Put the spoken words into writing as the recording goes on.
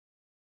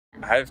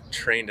I've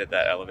trained at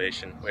that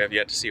elevation. We have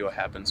yet to see what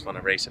happens when I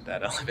race at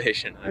that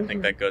elevation. I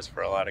think that goes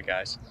for a lot of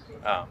guys.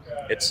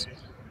 It's,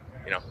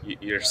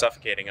 you're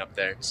suffocating up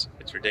there. It's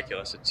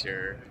ridiculous. It's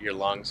your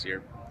lungs.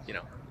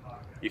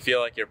 You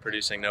feel like you're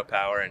producing no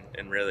power,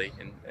 and really,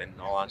 in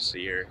all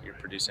honesty, you're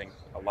producing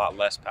a lot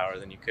less power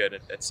than you could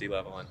at sea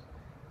level. And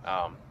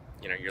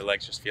your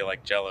legs just feel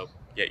like jello.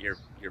 Yet your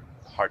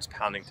heart's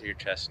pounding through your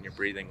chest, and you're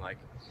breathing like,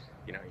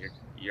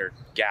 you're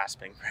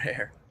gasping for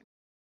air.